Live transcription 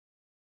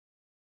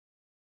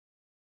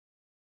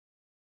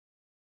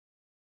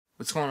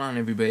What's going on,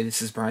 everybody?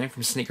 This is Brian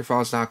from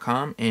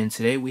SneakerFiles.com, and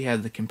today we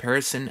have the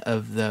comparison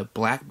of the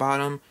black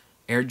bottom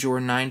Air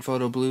Jordan 9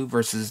 Photo Blue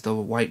versus the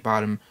white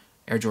bottom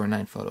Air Jordan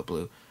 9 Photo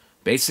Blue.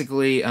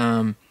 Basically,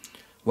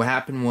 what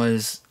happened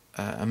was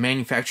a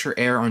manufacturer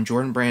error on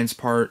Jordan Brand's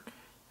part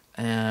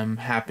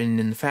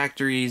happened in the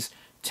factories.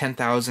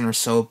 10,000 or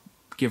so,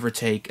 give or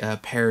take,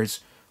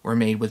 pairs were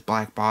made with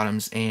black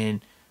bottoms,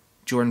 and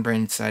Jordan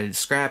Brand decided to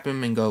scrap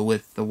them and go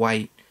with the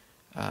white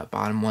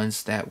bottom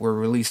ones that were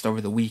released over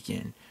the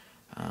weekend.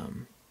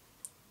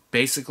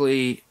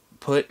 Basically,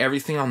 put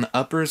everything on the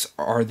uppers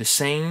are the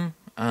same,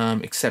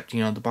 except,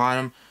 the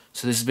bottom.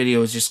 So this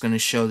video is just going to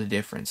show the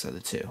difference of the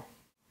two.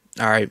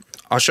 Alright,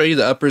 I'll show you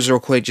the uppers real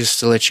quick just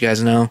to let you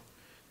guys know.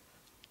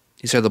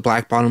 These are the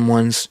black bottom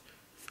ones.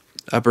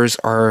 Uppers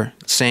are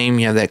the same.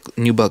 You have that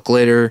nubuck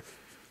glitter,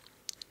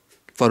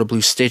 photo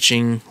blue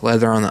stitching,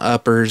 leather on the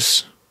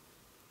uppers.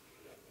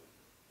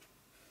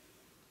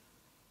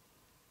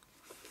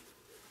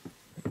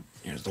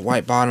 Here's the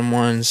white bottom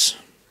ones.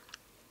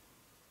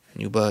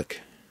 Nubuck,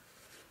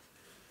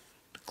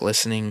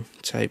 glistening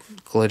type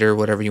glitter,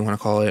 whatever you want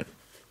to call it.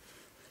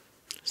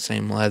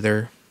 Same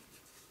leather.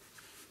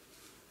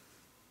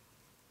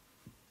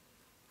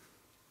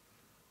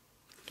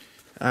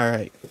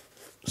 Alright,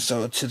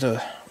 so to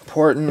the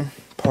important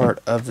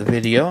part of the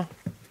video.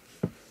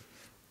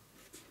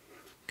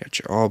 Got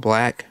your all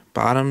black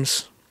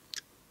bottoms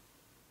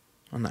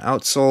on the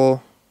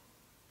outsole,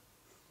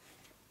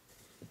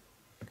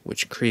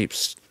 which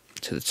creeps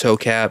to the toe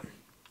cap.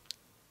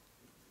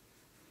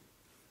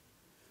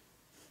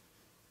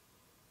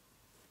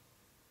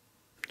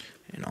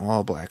 And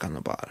all black on the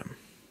bottom.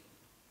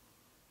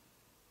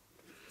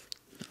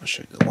 I'll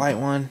show you the white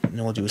one, and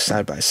then we'll do a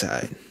side by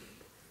side.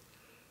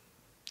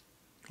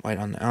 White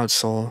on the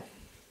outsole.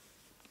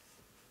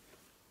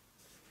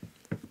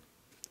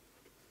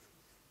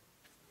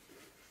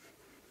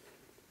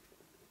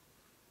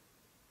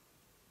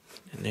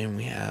 And then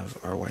we have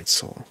our white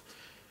sole.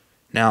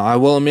 Now, I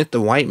will admit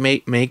the white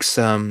makes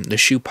the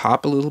shoe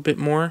pop a little bit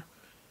more.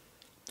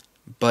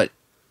 But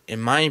in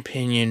my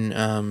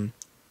opinion,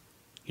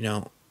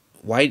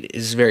 white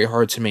is very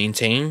hard to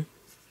maintain,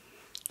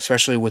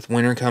 especially with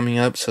winter coming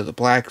up, so the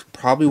black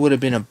probably would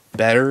have been a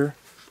better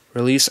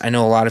release. I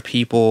know a lot of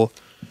people,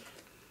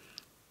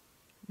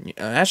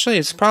 actually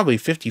it's probably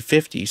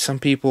 50-50. Some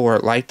people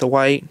like the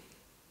white,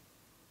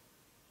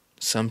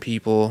 some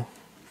people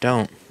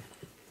don't.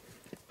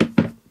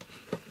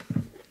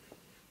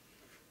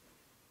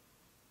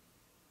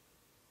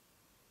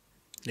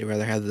 They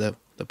rather have the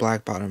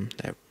black bottom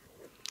that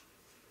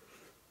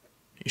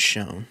is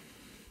shown.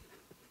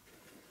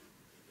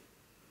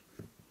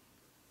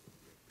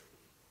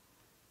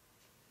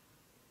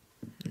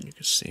 You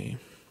can see.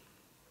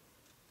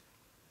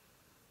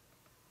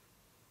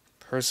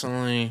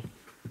 Personally,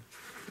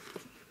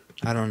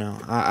 I don't know.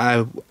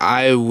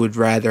 I would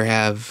rather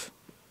have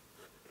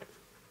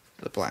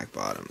the black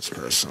bottoms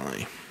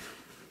personally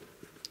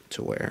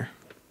to wear.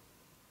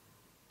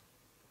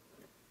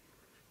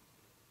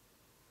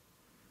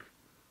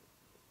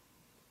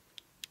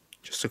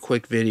 Just a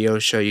quick video to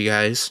show you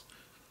guys.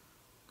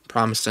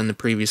 Promised in the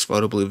previous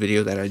photo blue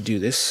video that I'd do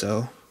this,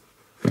 so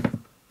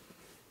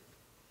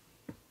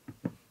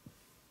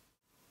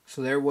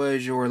there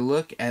was your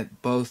look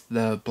at both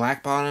the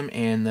black bottom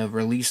and the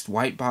released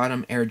white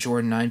bottom Air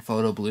Jordan 9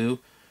 Photo Blue.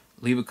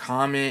 Leave a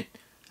comment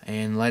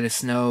and let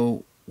us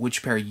know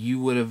which pair you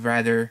would have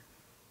rather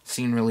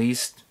seen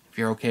released, if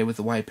you're okay with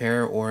the white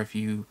pair, or if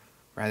you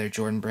rather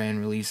Jordan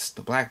Brand release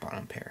the black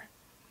bottom pair.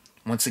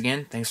 Once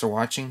again, thanks for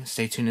watching.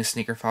 Stay tuned to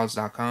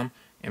SneakerFiles.com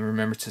and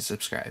remember to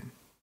subscribe.